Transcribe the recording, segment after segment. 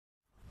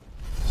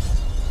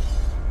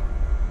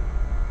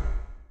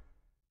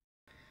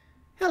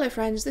Hello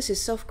friends, this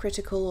is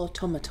Self-Critical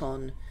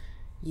Automaton,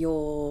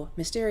 your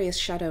mysterious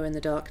shadow in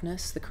the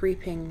darkness, the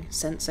creeping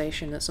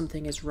sensation that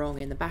something is wrong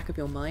in the back of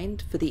your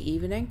mind for the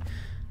evening,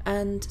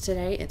 and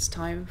today it's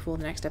time for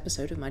the next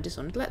episode of my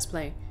Dishonored Let's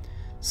Play.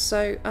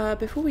 So,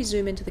 before we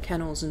zoom into the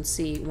kennels and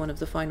see one of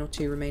the final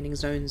two remaining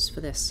zones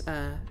for this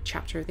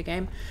chapter of the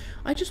game,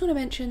 I just want to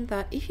mention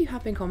that if you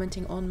have been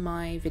commenting on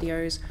my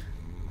videos,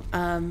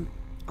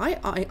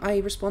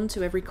 I respond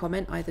to every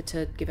comment, either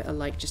to give it a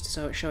like just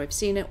to show I've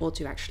seen it, or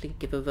to actually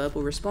give a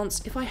verbal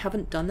response. If I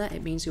haven't done that,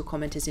 it means your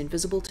comment is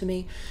invisible to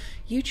me.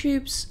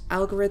 YouTube's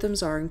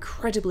algorithms are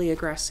incredibly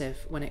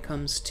aggressive when it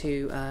comes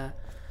to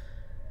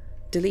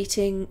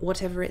deleting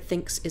whatever it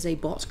thinks is a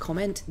bot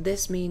comment.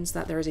 This means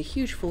that there is a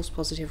huge false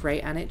positive rate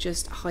and it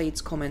just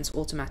hides comments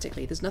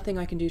automatically. There's nothing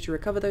I can do to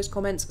recover those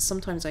comments.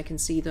 Sometimes I can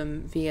see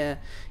them via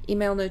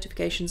email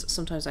notifications,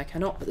 sometimes I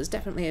cannot, but there's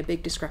definitely a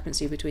big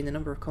discrepancy between the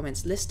number of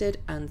comments listed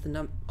and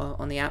the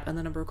on the app and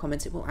the number of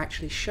comments it will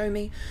actually show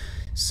me.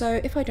 So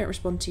if I don't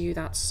respond to you,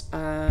 that's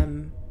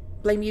blame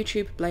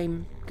YouTube,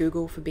 blame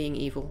Google for being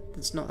evil.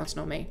 That's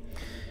not me.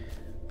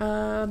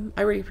 I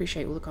really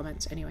appreciate all the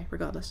comments anyway,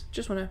 regardless.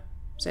 Just want to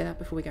say that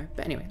before we go.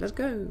 But anyway, let's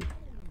go.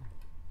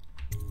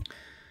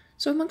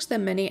 So amongst their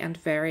many and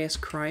various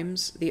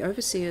crimes, the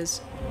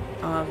overseers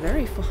are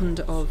very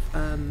fond of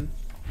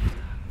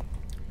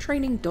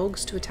training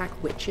dogs to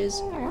attack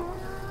witches,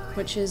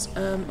 which is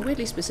a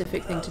weirdly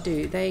specific thing to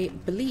do. They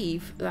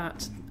believe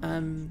that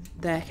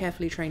their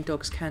carefully trained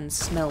dogs can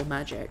smell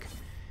magic.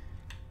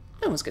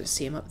 No one's going to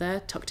see him up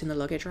there, tucked in the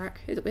luggage rack.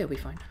 It'll be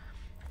fine.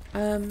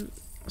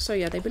 So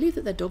yeah, they believe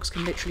that their dogs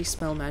can literally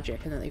smell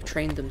magic and that they've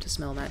trained them to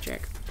smell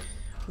magic.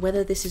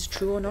 Whether this is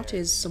true or not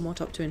is somewhat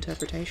up to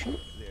interpretation.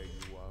 There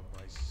you are,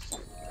 my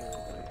son.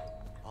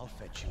 I'll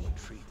fetch you a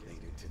treat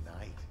later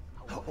tonight.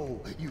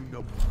 Oh, you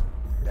know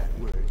that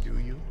word, do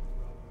you?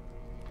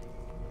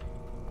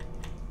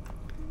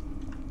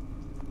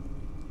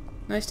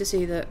 Nice to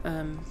see that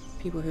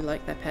people who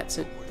like their pets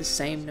are the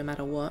same no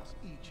matter what.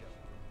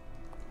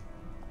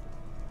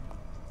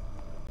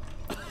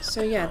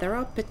 So yeah, there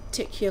are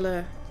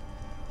particular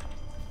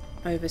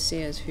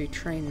overseers who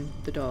train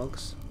the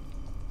dogs.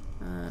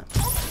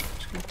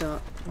 Just gonna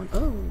dart one.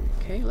 Oh,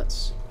 okay,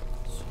 let's...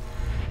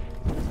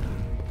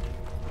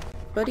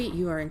 Buddy,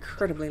 you are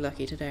incredibly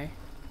lucky today.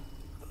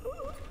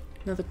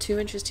 Another 2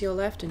 inches to your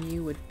left and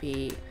you would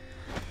be...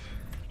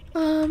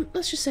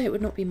 let's just say it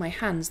would not be my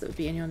hands that would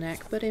be in your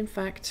neck, but in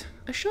fact,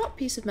 a sharp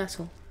piece of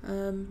metal.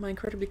 My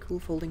incredibly cool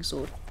folding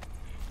sword.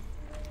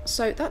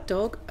 So that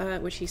dog,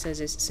 which he says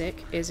is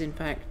sick, is in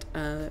fact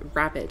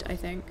rabid, I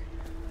think.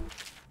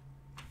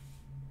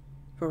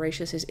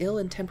 Voracious is ill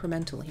and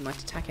temperamental. He might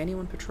attack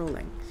anyone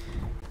patrolling.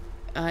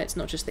 It's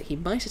not just that he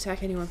might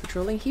attack anyone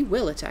patrolling, he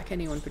will attack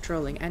anyone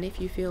patrolling, and if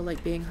you feel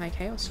like being high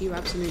chaos, you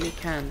absolutely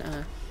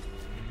can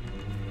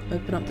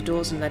open up the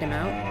doors and let him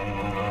out.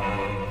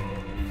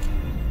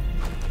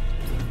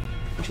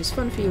 Which is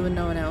fun for you and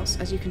no one else.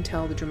 As you can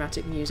tell, the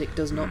dramatic music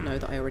does not know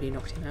that I already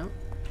knocked him out.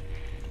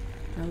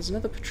 Now there's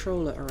another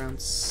patroller around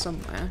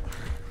somewhere.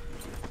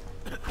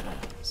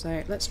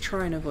 So let's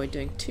try and avoid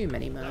doing too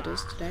many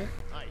murders today.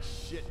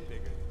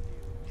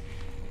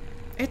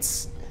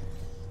 It's...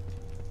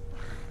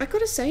 I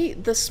gotta say,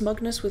 the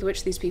smugness with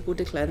which these people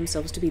declare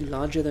themselves to be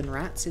larger than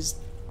rats is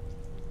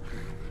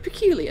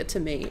peculiar to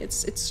me.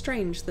 It's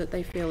strange that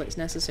they feel it's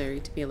necessary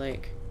to be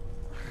like,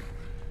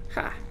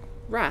 ha,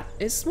 rat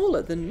is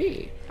smaller than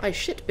me. I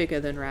shit bigger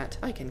than rat.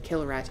 I can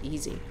kill rat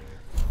easy.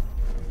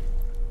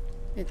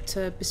 It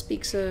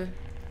bespeaks an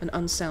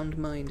unsound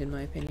mind, in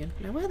my opinion.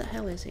 Now where the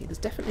hell is he? There's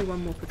definitely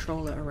one more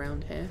patroller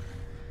around here.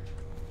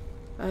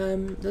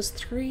 There's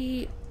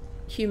 3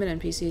 human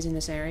NPCs in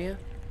this area.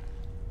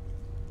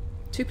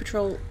 2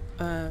 patrol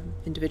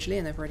individually,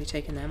 and they've already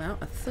taken them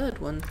out. A third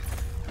one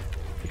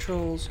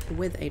patrols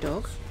with a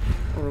dog,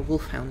 or a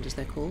wolfhound as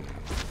they're called.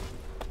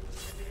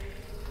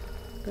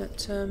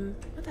 But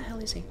where the hell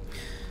is he?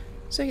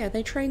 So yeah,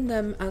 they train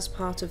them as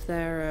part of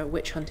their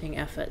witch hunting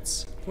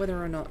efforts.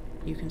 Whether or not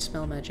you can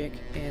smell magic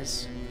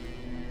is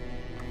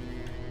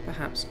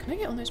perhaps... Can I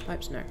get on those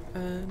pipes? No.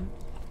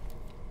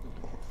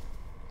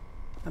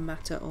 A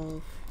matter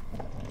of...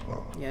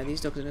 Yeah,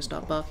 these dogs are going to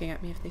start barking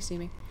at me if they see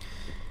me.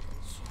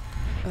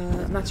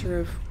 A matter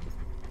of...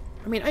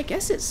 I mean, I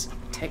guess it's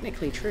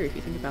technically true if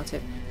you think about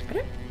it.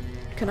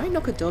 Can I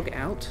knock a dog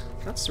out?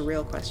 That's the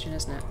real question,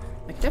 isn't it?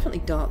 I can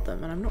definitely dart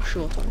them, and I'm not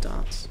short on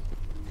darts.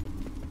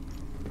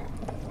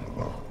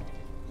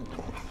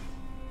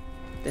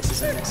 This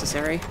is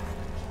unnecessary.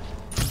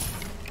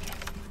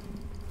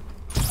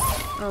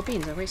 Oh,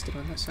 beans, I wasted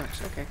one. That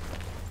sucks. Okay.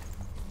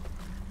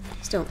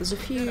 Still, there's a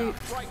few...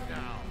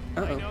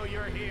 Uh-oh.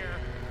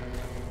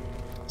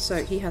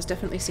 So, he has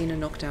definitely seen a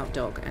knocked out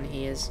dog, and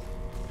he is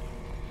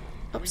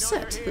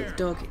upset that the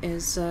dog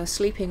is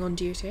sleeping on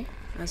duty,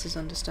 as is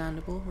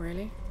understandable,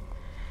 really.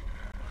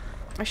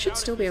 I should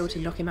still be able to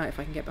knock him out if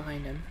I can get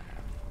behind him.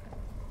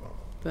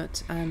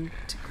 But,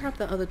 to grab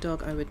that other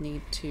dog, I would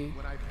need to...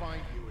 When I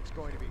find you, it's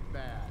going to be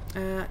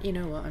bad. You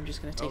know what, I'm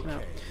just going to take him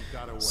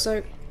out.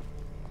 So,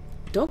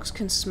 dogs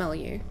can smell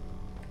you,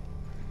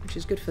 which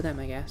is good for them,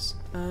 I guess.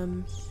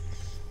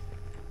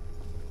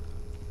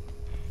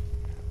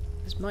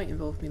 This might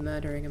involve me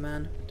murdering a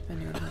man,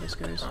 depending on how this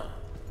goes.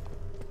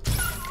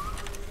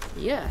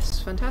 Yes,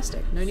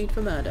 fantastic. No need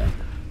for murder.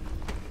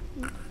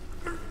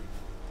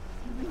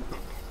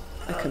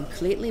 A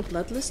completely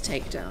bloodless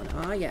takedown.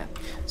 Ah, yeah.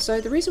 So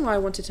the reason why I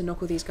wanted to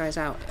knock all these guys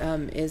out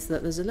is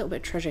that there's a little bit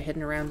of treasure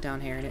hidden around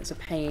down here, and it's a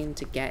pain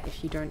to get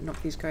if you don't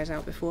knock these guys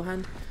out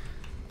beforehand.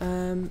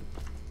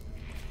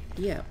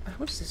 Yeah.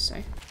 What does this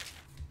say?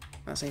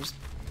 That says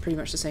pretty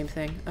much the same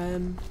thing.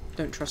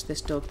 Don't trust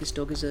this dog. This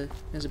dog is a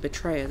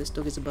betrayer. This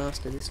dog is a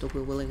bastard. This dog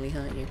will willingly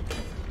hurt you.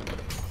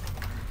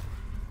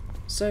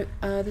 So,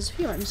 there's a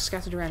few items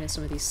scattered around in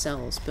some of these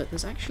cells, but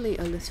there's actually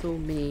a little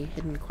mini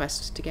hidden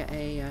quest to get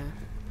a,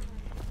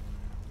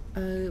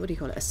 what do you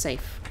call it? A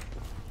safe.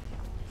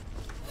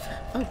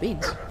 Oh,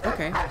 beans.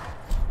 Okay.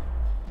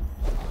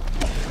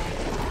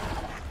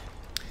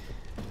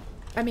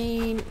 I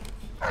mean,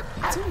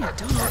 it's only a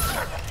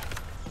dog.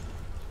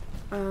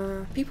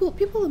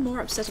 People are more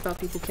upset about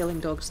people killing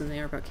dogs than they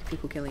are about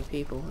people killing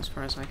people, as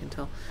far as I can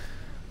tell.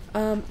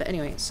 But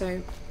anyway,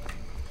 so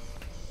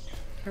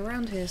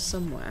around here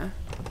somewhere.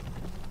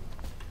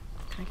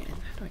 Can I get in?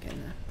 How do I get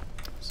in there?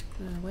 It's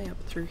way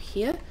up through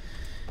here.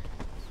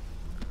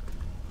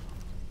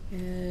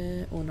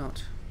 Or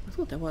not. I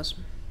thought there was.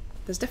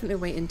 There's definitely a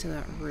way into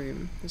that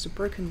room. There's a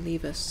broken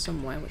lever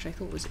somewhere, which I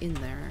thought was in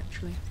there,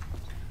 actually.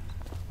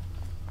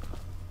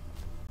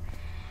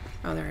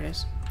 Oh, there it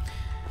is.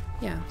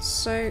 Yeah,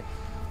 so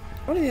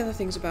one of the other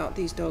things about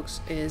these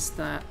dogs is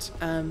that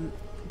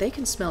they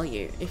can smell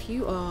you. If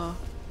you are,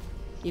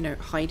 you know,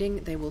 hiding,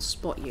 they will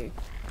spot you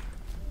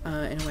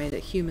in a way that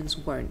humans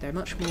won't. They're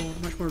much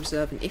more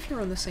observant if you're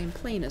on the same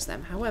plane as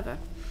them. However,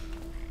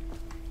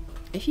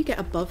 if you get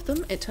above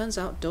them, it turns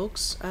out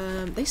dogs,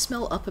 they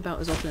smell up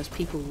about as often as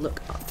people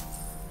look up.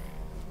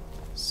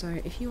 So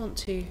if you want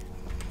to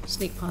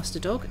sneak past a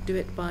dog, do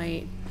it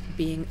by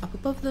being up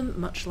above them,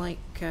 much like,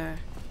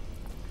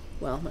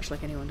 well, much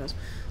like anyone does.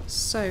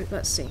 So,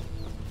 let's see.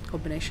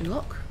 Combination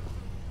lock.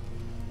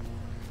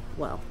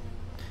 Well,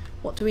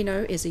 what do we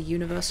know is a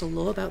universal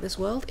law about this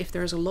world. If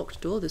there is a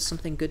locked door, there's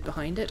something good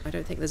behind it. I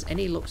don't think there's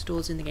any locked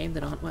doors in the game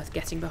that aren't worth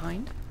getting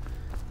behind.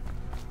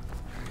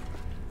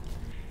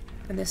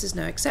 And this is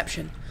no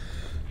exception.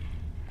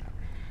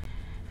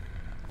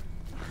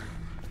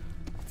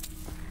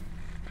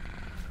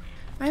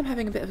 I am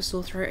having a bit of a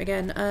sore throat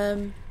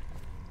again.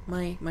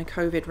 My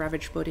COVID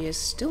ravaged body is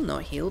still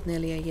not healed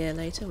nearly a year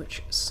later,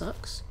 which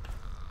sucks.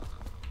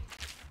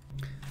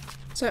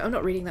 So I'm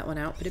not reading that one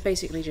out, but it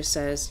basically just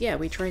says, yeah,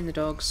 we train the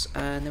dogs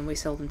and then we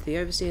sell them to the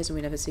overseers and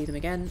we never see them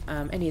again.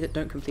 Any that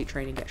don't complete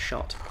training get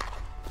shot.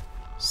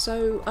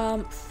 So,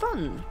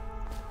 fun,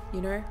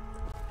 you know?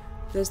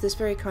 There's this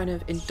very kind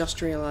of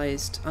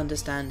industrialized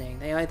understanding.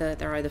 They're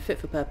either fit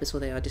for purpose or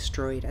they are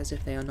destroyed, as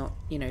if they are not,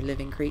 you know,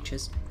 living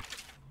creatures.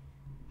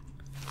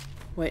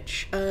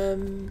 Which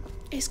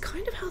is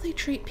kind of how they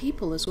treat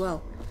people as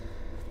well.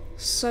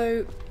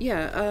 So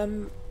yeah,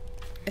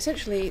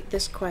 essentially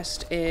this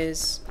quest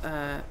is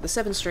the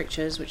 7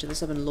 strictures, which are the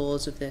 7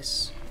 laws of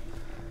this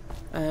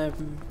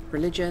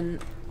religion,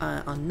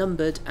 are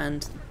numbered,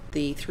 and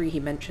the 3 he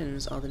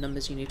mentions are the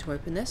numbers you need to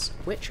open this,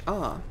 which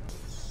are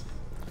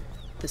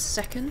the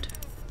 2nd,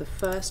 the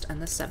 1st,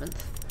 and the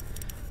 7th.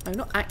 I'm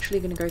not actually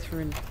going to go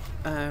through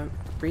and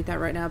read that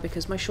right now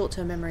because my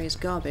short-term memory is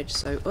garbage,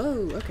 so...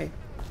 Oh, okay.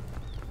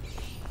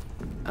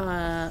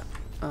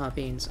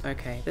 Beans.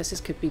 Okay,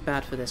 could be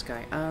bad for this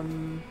guy.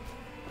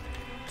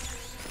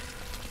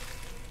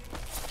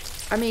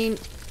 I mean,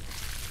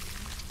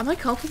 am I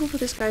culpable for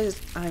this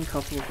guy's... I'm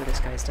culpable for this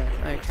guy's death.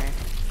 Okay.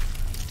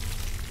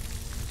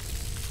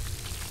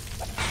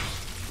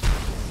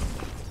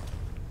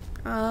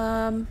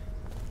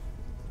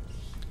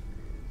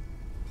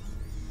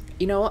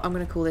 You know what? I'm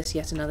going to call this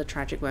yet another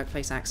tragic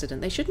workplace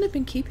accident. They shouldn't have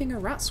been keeping a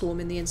rat swarm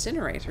in the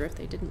incinerator if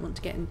they didn't want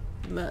to get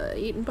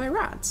eaten by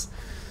rats.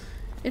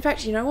 In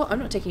fact, you know what? I'm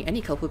not taking any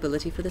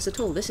culpability for this at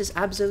all. This is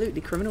absolutely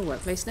criminal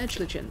workplace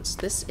negligence.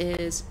 This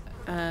is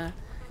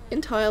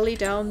entirely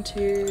down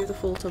to the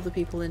fault of the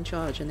people in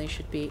charge, and they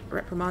should be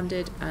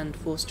reprimanded and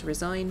forced to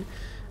resign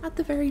at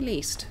the very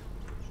least.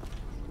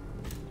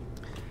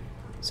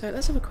 So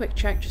let's have a quick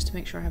check just to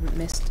make sure I haven't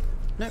missed...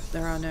 Nope,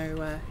 there are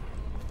no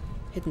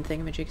hidden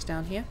thingamajigs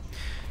down here.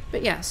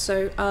 But yeah,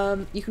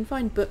 so you can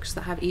find books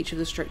that have each of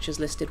the strictures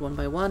listed one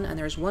by one, and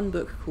there is one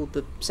book called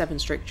the 7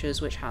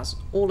 Strictures, which has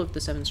all of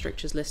the 7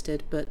 strictures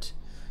listed, but...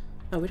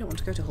 Oh, we don't want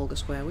to go to Holger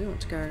Square, we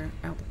want to go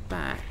out the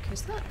back.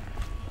 Is that...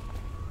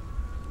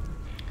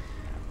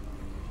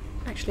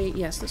 Actually,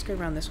 yes, let's go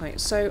around this way.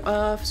 So,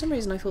 for some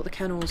reason I thought the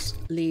kennels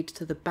lead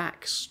to the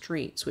back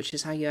streets, which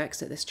is how you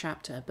exit this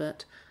chapter,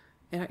 but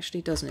it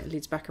actually doesn't. It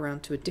leads back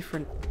around to a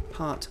different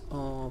part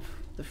of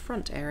the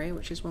front area,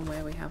 which is one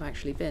where we have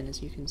actually been,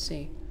 as you can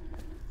see.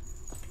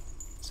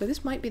 So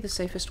this might be the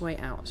safest way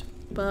out,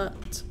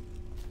 but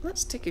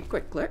let's take a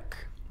quick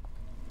look.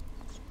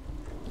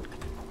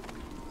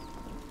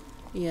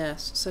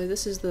 Yes, so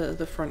this is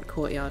the front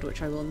courtyard,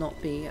 which I will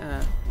not be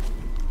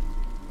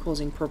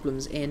causing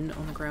problems on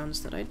the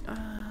grounds that I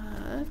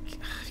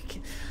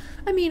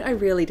mean, I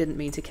really didn't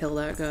mean to kill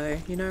that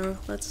guy, you know?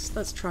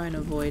 Let's try and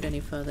avoid any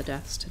further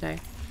deaths today.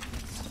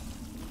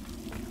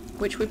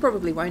 Which we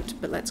probably won't,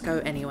 but let's go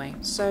anyway.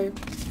 So,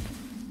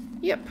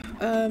 yep,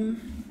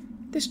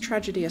 this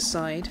tragedy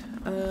aside,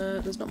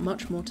 there's not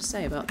much more to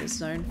say about this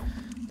zone.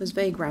 There's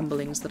vague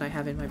ramblings that I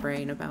have in my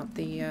brain about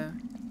the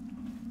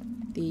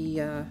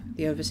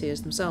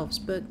overseers themselves,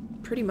 but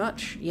pretty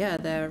much, yeah,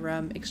 they're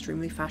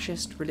extremely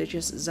fascist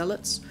religious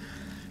zealots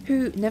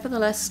who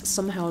nevertheless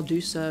somehow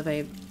do serve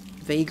a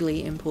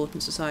vaguely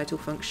important societal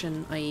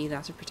function, i.e.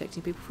 that of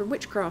protecting people from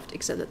witchcraft,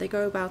 except that they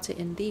go about it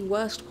in the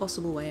worst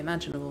possible way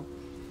imaginable.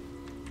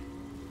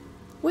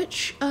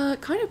 Which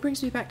kind of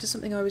brings me back to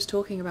something I was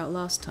talking about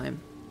last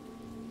time.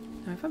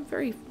 Now, if I'm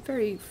very,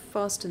 very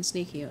fast and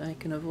sneaky, I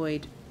can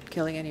avoid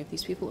killing any of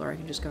these people, or I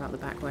can just go out the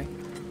back way.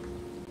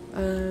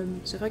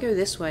 So if I go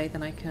this way,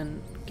 then I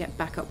can get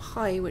back up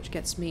high, which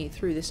gets me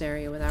through this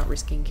area without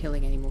risking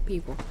killing any more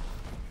people.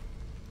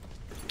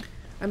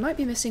 I might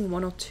be missing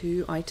 1 or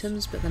 2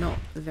 items, but they're not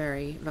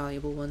very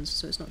valuable ones,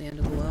 so it's not the end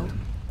of the world.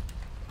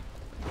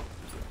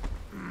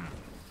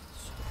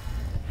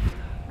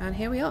 And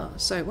here we are.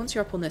 So once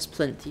you're up on this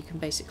plinth, you can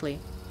basically...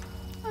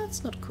 Oh,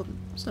 it's not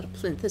a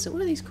plinth, is it?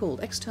 What are these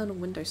called? External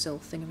windowsill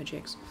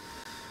thingamajigs.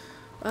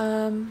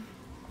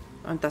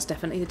 That's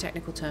definitely the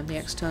technical term, the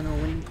external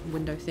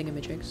window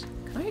thingamajigs.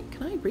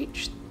 Can I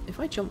reach... If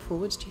I jump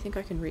forwards, do you think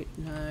I can reach...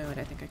 No, I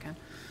don't think I can.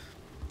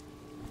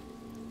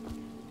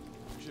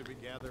 Should we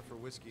gather for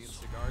whiskey and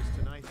cigars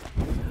tonight?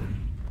 I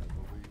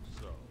believe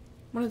so.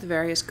 One of the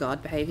various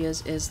guard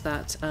behaviours is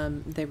that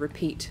they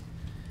repeat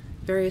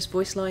various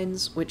voice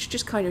lines, which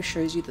just kind of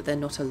shows you that they're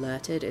not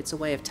alerted. It's a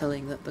way of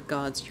telling that the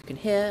guards you can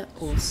hear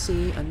or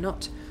see are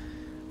not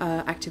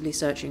actively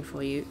searching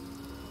for you.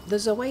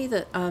 There's a way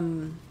that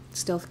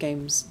stealth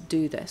games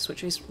do this,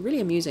 which is really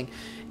amusing.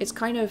 It's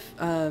kind of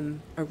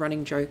a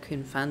running joke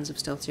in fans of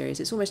stealth series.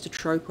 It's almost a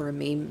trope or a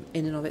meme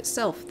in and of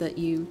itself that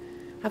you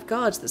have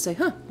guards that say,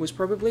 huh, was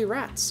probably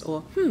rats,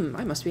 or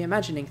I must be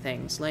imagining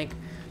things. Like,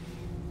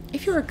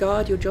 if you're a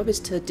guard, your job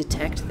is to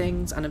detect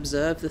things and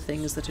observe the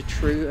things that are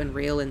true and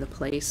real in the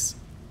place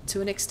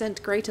to an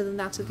extent greater than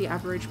that of the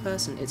average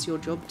person. It's your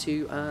job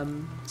to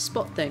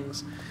spot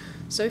things.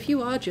 So if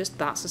you are just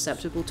that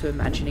susceptible to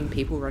imagining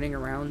people running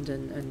around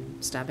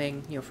and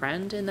stabbing your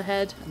friend in the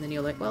head, and then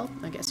you're like, well,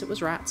 I guess it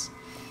was rats,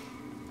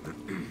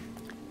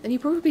 then you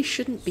probably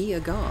shouldn't be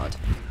a guard.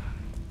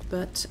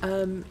 But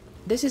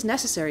this is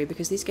necessary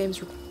because these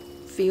games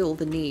feel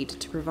the need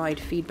to provide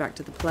feedback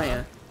to the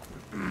player.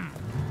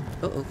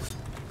 Uh-oh.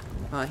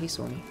 Ah, he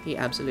saw me. He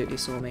absolutely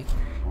saw me.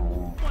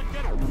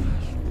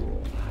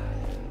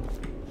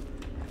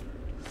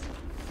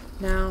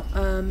 Now,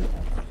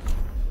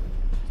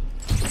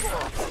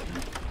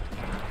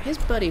 his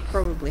buddy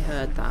probably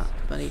heard that,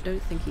 but I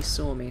don't think he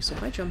saw me, so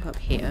if I jump up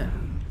here...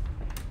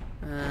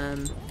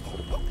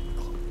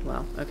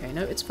 well, okay,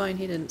 no, it's fine,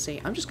 he didn't see.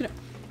 I'm just gonna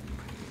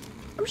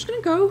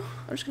go.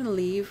 I'm just gonna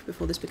leave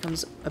before this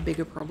becomes a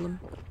bigger problem.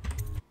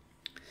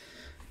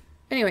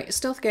 Anyway,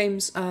 stealth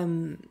games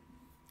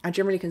are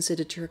generally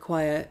considered to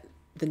require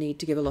the need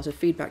to give a lot of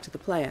feedback to the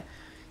player.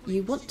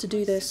 You want to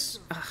do this...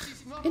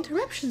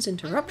 interruptions.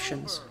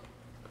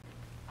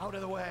 Out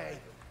of the way.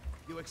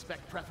 You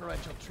expect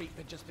preferential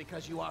treatment just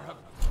because you are her...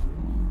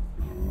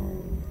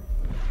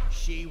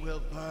 She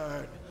will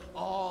burn.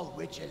 All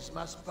witches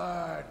must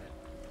burn.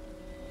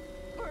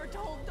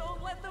 Bertold,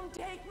 don't let them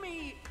take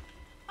me!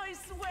 I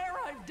swear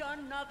I've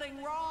done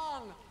nothing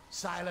wrong!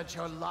 Silence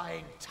your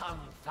lying tongue,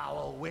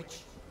 foul witch.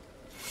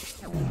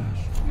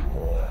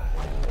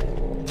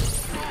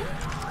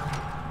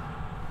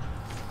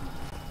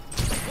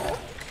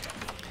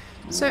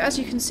 So as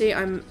you can see,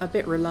 I'm a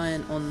bit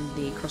reliant on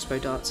the crossbow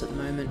darts at the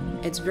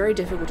moment. It's very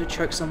difficult to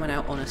choke someone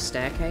out on a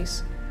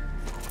staircase,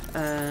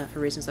 for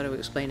reasons that I will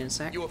explain in a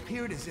sec. You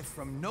appeared as if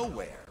from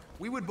nowhere.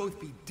 We would both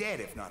be dead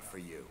if not for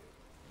you.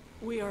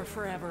 We are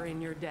forever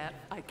in your debt.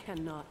 I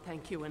cannot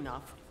thank you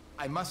enough.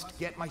 I must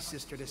get my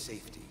sister to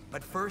safety,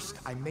 but first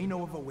I may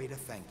know of a way to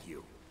thank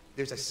you.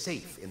 There's a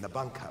safe in the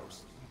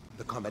bunkhouse.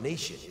 The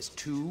combination is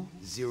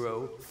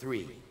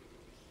 203.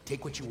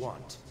 Take what you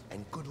want,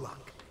 and good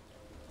luck.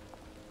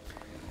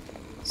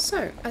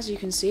 So, as you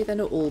can see, they're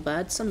not all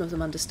bad. Some of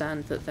them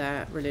understand that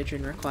their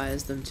religion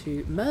requires them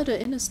to murder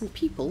innocent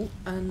people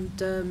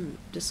and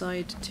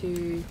decide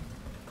to,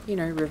 you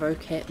know,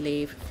 revoke it,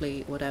 leave,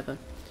 flee, whatever.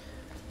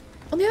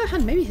 On the other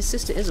hand, maybe his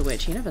sister is a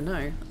witch, you never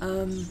know.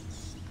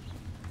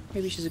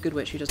 Maybe she's a good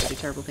witch who doesn't do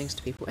terrible things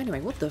to people. Anyway,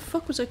 what the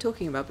fuck was I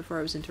talking about before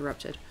I was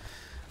interrupted?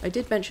 I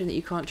did mention that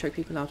you can't choke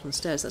people out on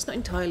stairs. That's not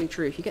entirely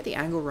true. If you get the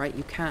angle right,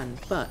 you can.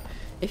 But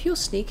if you're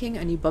sneaking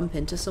and you bump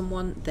into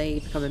someone, they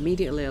become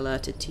immediately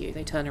alerted to you.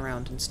 They turn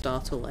around and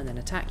startle and then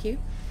attack you.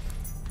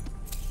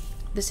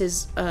 This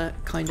is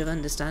kind of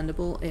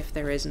understandable. If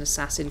there is an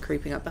assassin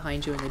creeping up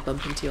behind you and they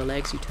bump into your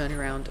legs, you turn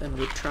around and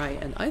would try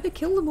and either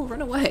kill them or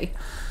run away.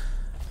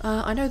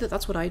 I know that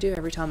that's what I do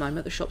every time I'm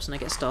at the shops and I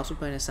get startled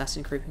by an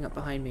assassin creeping up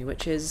behind me,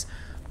 which is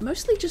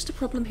Mostly just a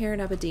problem here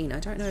in Aberdeen. I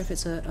don't know if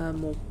it's a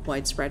more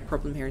widespread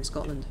problem here in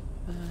Scotland.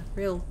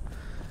 Real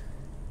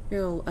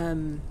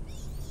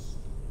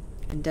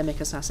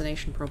endemic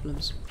assassination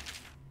problems.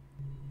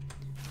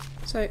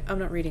 So, I'm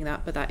not reading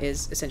that, but that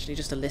is essentially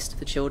just a list of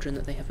the children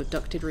that they have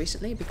abducted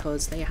recently,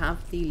 because they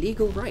have the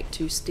legal right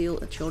to steal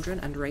children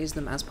and raise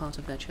them as part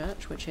of their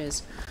church, which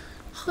is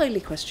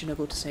highly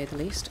questionable to say the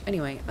least.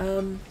 Anyway,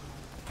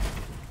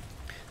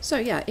 so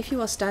yeah, if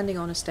you are standing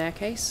on a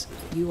staircase,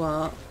 you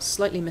are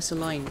slightly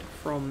misaligned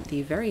from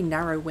the very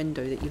narrow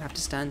window that you have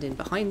to stand in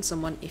behind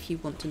someone if you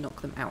want to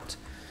knock them out.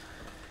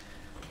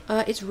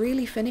 It's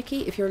really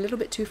finicky. If you're a little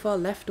bit too far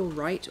left or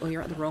right, or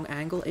you're at the wrong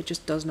angle, it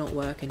just does not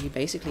work, and you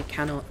basically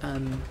cannot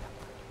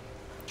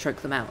choke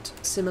them out.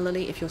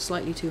 Similarly, if you're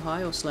slightly too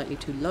high or slightly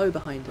too low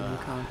behind them, you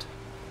can't.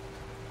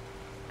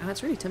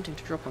 It's really tempting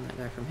to drop on that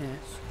guy from here.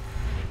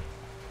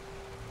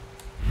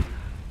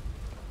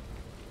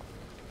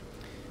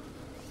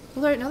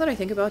 Although, now that I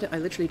think about it, I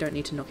literally don't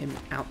need to knock him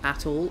out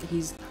at all.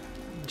 He's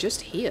just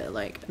here.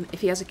 Like,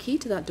 if he has a key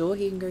to that door,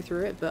 he can go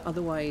through it, but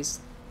otherwise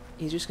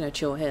he's just going to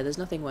chill here. There's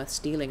nothing worth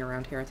stealing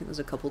around here. I think there's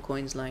a couple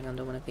coins lying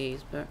under one of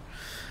these, but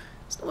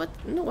it's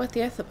not worth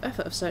the effort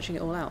of searching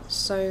it all out.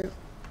 So,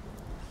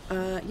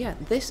 yeah,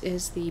 this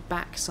is the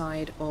back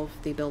side of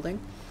the building.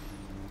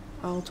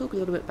 I'll talk a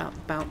little bit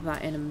about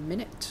that in a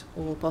minute,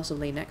 or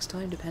possibly next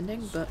time,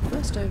 depending. But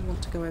first I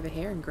want to go over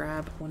here and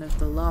grab one of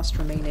the last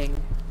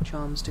remaining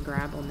charms to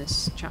grab on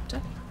this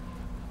chapter,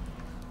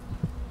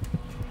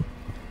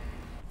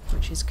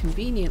 which is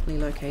conveniently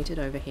located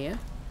over here.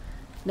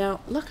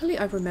 Now, luckily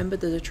I've remembered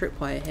there's a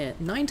tripwire here.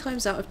 9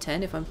 times out of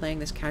 10, if I'm playing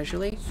this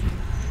casually,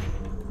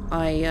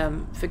 I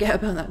forget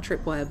about that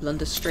tripwire,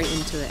 blunder straight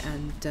into it,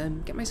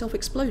 and get myself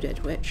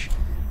exploded, which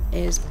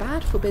is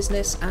bad for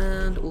business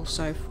and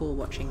also for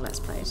watching Let's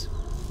Plays.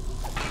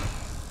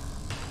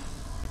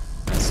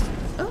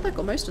 Oh, that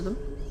got most of them.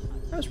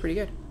 That was pretty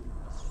good.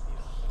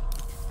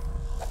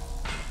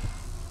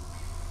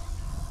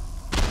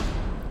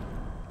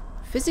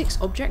 Physics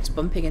objects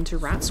bumping into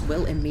rats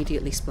will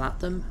immediately splat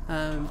them,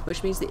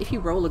 which means that if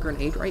you roll a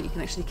grenade right, you can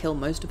actually kill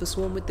most of a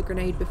swarm with the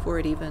grenade before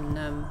it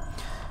even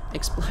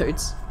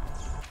explodes.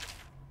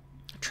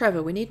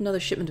 Trevor, we need another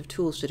shipment of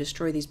tools to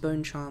destroy these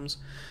bone charms.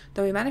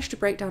 Though we managed to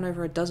break down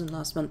over a dozen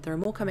last month, there are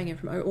more coming in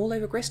from all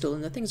over Bristol,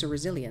 and the things are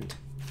resilient.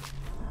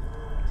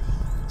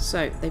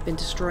 So, they've been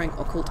destroying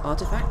occult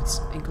artifacts,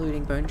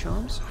 including bone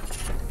charms.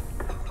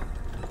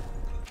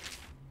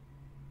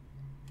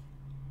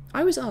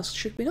 I was asked,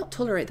 should we not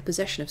tolerate the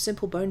possession of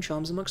simple bone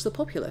charms amongst the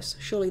populace?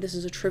 Surely this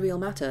is a trivial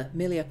matter,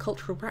 merely a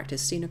cultural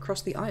practice seen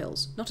across the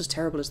Isles, not as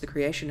terrible as the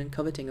creation and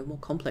coveting of more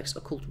complex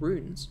occult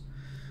runes.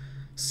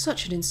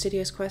 Such an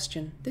insidious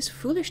question. This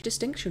foolish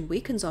distinction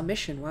weakens our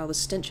mission while the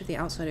stench of the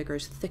outsider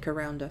grows thick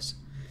around us.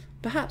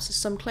 Perhaps, as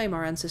some claim,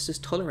 our ancestors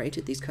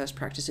tolerated these cursed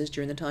practices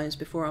during the times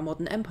before our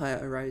modern empire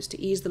arose to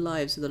ease the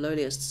lives of the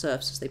lowliest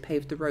serfs as they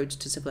paved the roads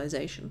to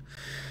civilization.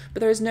 But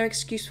there is no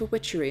excuse for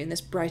witchery in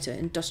this brighter,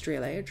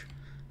 industrial age.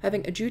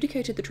 Having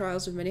adjudicated the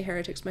trials of many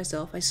heretics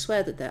myself, I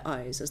swear that their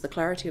eyes, as the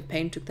clarity of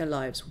pain took their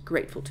lives, were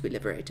grateful to be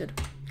liberated.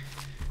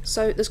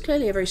 So there's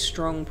clearly a very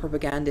strong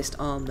propagandist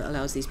arm that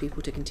allows these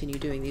people to continue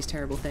doing these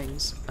terrible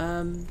things.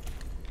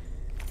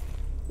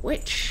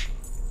 Which,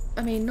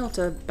 I mean, not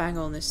to bang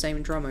on this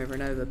same drum over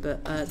and over,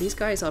 but these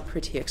guys are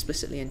pretty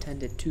explicitly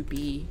intended to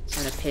be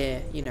and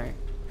appear, you know,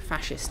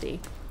 fascisty.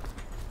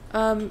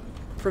 From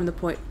the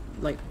point,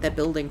 like, their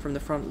building from the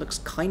front looks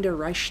kinda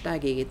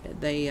Reichstaggy.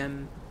 They,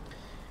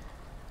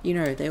 you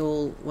know, they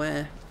all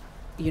wear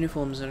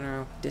uniforms and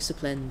are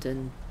disciplined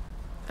and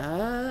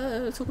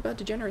talk about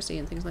degeneracy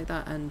and things like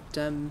that,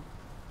 and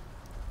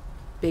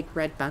big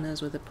red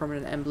banners with a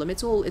prominent emblem.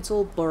 It's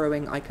all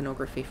borrowing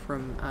iconography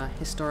from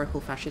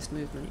historical fascist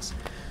movements,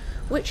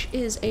 which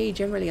is a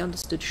generally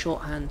understood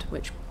shorthand,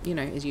 which, you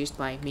know, is used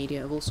by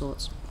media of all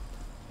sorts.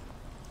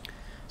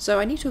 So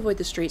I need to avoid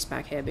the streets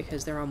back here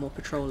because there are more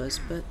patrollers,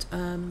 but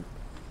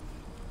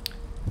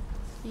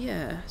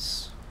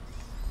yes.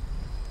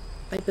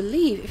 I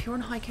believe if you're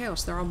on High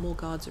Chaos there are more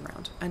guards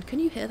around. And can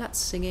you hear that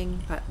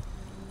singing, that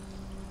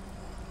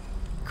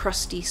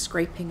crusty,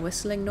 scraping,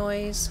 whistling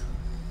noise?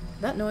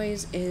 That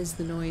noise is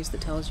the noise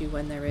that tells you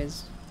when there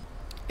is.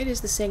 It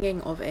is the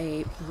singing of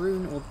a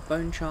rune or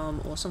bone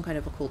charm or some kind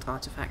of occult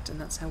artifact,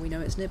 and that's how we know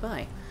it's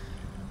nearby.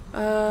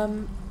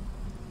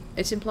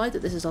 It's implied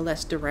that this is a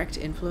less direct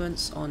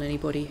influence on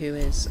anybody who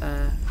is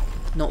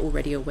not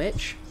already a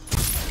witch.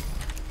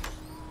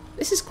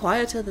 This is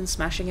quieter than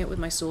smashing it with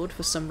my sword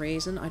for some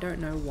reason. I don't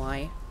know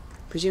why.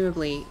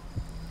 Presumably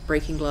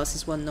breaking glass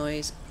is one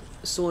noise,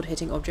 sword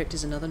hitting object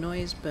is another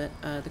noise, but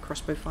the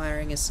crossbow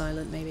firing is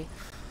silent maybe.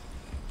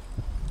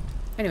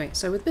 Anyway,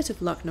 so with a bit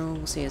of luck no one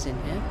will see us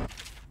in here.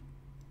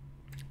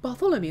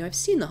 Bartholomew, I've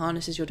seen the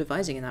harnesses you're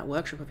devising in that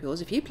workshop of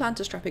yours. If you plan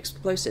to strap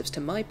explosives to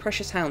my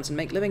precious hounds and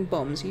make living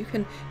bombs, you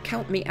can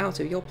count me out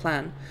of your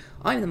plan.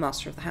 I'm the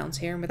master of the hounds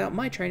here, and without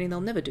my training they'll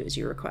never do as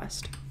you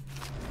request.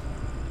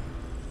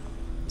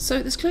 So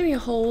there's clearly a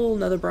whole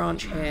nother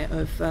branch here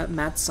of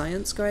mad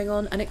science going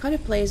on, and it kind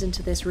of plays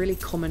into this really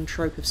common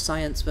trope of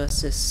science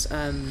versus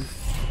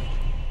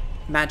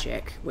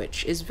magic,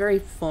 which is a very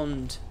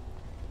fond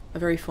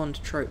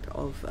trope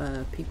of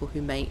people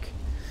who make,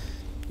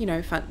 you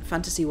know,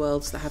 fantasy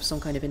worlds that have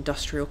some kind of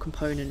industrial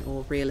component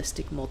or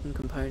realistic modern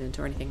component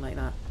or anything like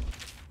that.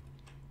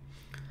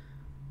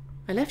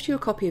 I left you a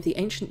copy of the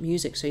ancient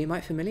music so you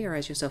might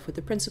familiarise yourself with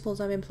the principles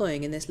I'm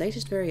employing in this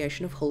latest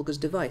variation of Holger's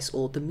device,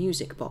 or the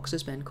music box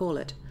as men call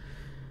it.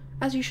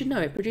 As you should know,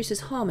 it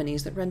produces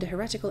harmonies that render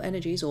heretical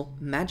energies, or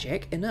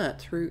magic,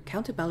 inert through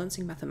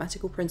counterbalancing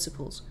mathematical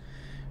principles.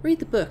 Read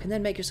the book and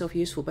then make yourself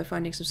useful by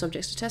finding some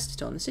subjects to test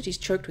it on. The city's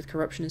choked with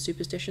corruption and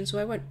superstition,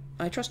 so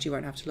I trust you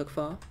won't have to look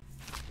far.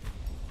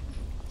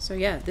 So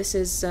yeah, this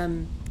is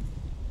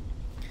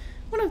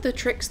one of the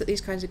tricks that these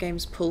kinds of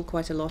games pull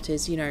quite a lot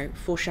is, you know,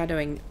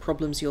 foreshadowing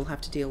problems you'll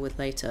have to deal with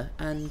later.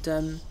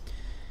 And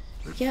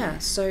yeah,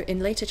 so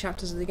in later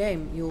chapters of the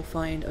game you'll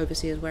find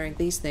overseers wearing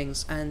these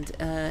things, and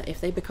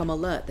if they become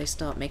alert they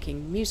start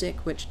making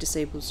music which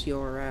disables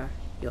your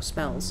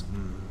spells.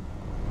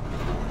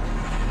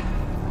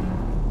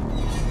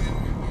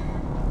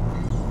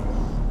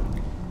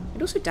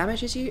 It also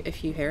damages you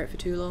if you hear it for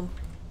too long.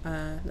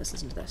 Let's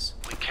listen to this.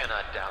 We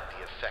cannot doubt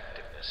the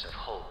effectiveness of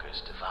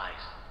Holger's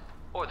device,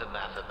 or the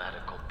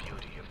mathematical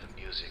beauty of the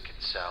music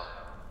itself.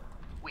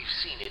 We've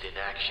seen it in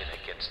action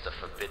against the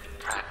forbidden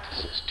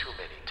practices too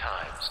many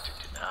times to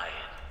deny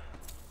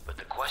it. But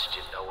the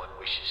question no one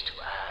wishes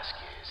to ask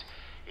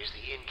is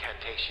the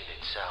incantation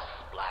itself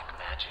black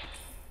magic?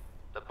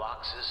 The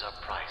boxes are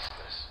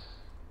priceless,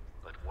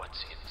 but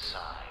what's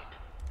inside?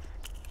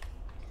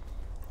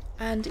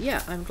 And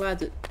yeah, I'm glad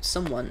that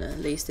someone at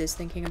least is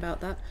thinking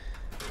about that.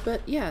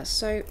 But yeah,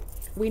 so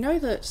we know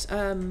that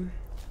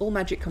all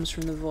magic comes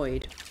from the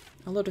void.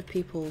 A lot of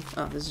people...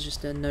 oh, this is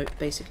just a note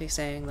basically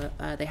saying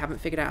that they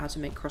haven't figured out how to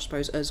make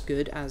crossbows as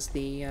good as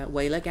the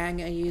Whaler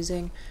gang are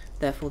using,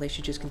 therefore they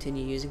should just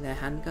continue using their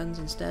handguns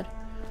instead.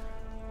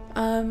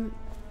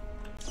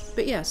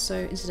 But yeah, so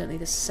incidentally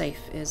this safe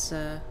is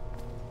a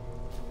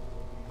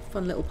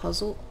fun little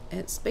puzzle.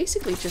 It's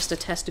basically just a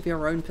test of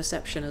your own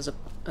perception as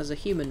a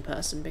human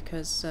person,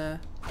 because oh,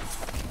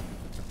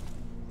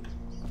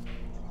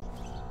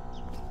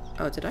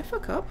 did I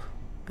fuck up?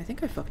 I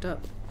think I fucked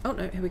up. Oh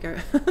no, here we go.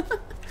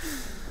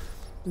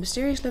 The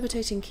mysterious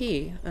levitating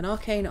key, an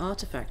arcane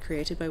artifact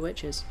created by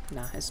witches.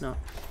 Nah, it's not.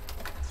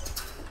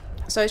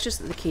 So it's just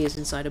that the key is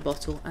inside a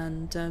bottle,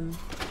 and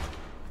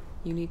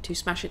you need to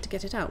smash it to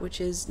get it out,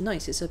 which is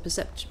nice. It's a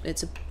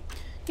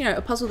you know,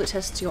 a puzzle that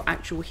tests your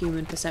actual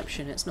human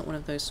perception. It's not one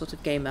of those sort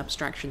of game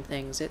abstraction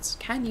things. It's,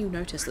 can you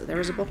notice that there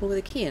is a bottle with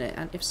a key in it?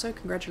 And if so,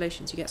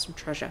 congratulations, you get some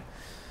treasure.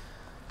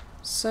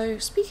 So,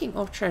 speaking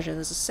of treasure,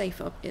 there's a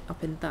safe up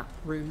in that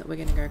room that we're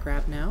going to go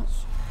grab now.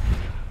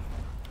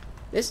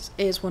 This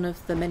is one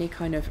of the many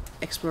kind of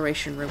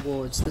exploration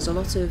rewards. There's a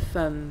lot of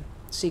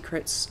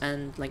secrets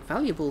and like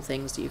valuable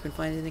things that you can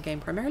find in the game,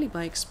 primarily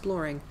by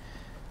exploring.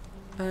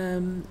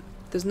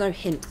 There's no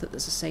hint that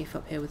there's a safe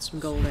up here with some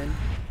gold in.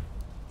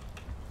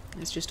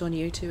 It's just on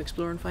you to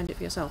explore and find it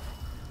for yourself.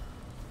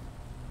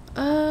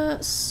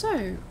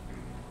 So...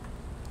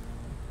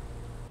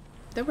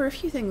 there were a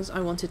few things I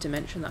wanted to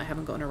mention that I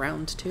haven't gotten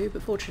around to,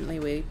 but fortunately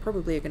we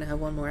probably are going to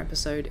have one more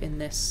episode in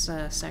this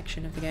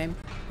section of the game.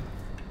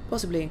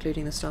 Possibly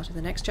including the start of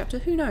the next chapter,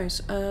 who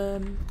knows?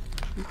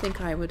 You'd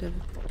think I would have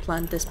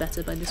planned this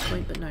better by this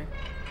point, but no.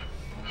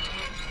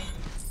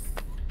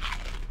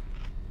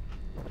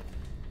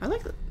 I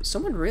like that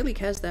someone really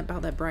cares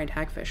about their bride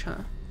hagfish,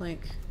 huh?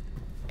 Like,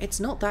 it's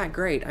not that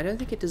great. I don't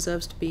think it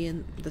deserves to be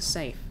in the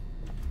safe.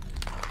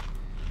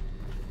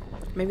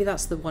 Maybe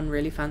that's the one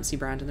really fancy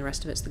brand and the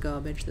rest of it's the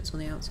garbage that's on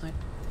the outside.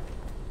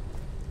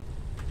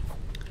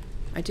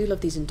 I do love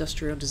these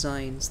industrial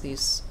designs,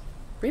 these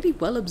really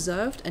well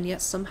observed and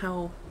yet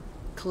somehow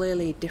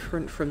clearly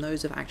different from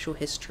those of actual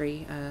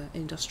history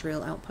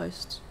industrial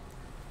outposts.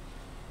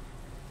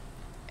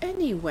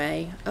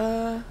 Anyway,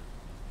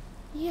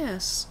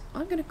 yes,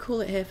 I'm going to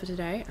call it here for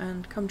today,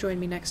 and come join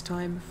me next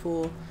time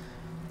for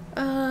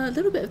a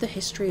little bit of the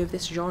history of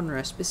this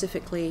genre,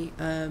 specifically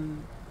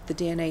the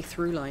DNA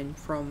through line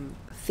from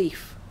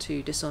Thief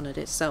to Dishonored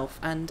itself,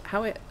 and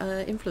how it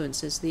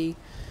influences the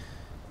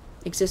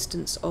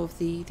existence of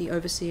the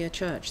Overseer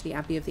Church, the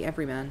Abbey of the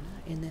Everyman,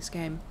 in this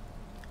game.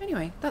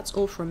 Anyway, that's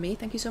all from me.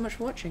 Thank you so much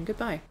for watching.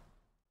 Goodbye.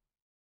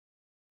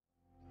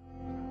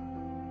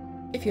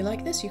 If you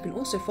like this, you can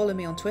also follow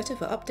me on Twitter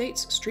for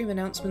updates, stream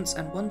announcements,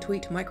 and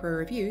one-tweet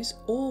micro-reviews,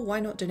 or why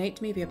not donate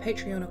to me via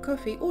Patreon or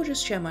Ko-fi, or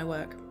just share my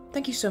work.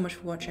 Thank you so much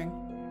for watching.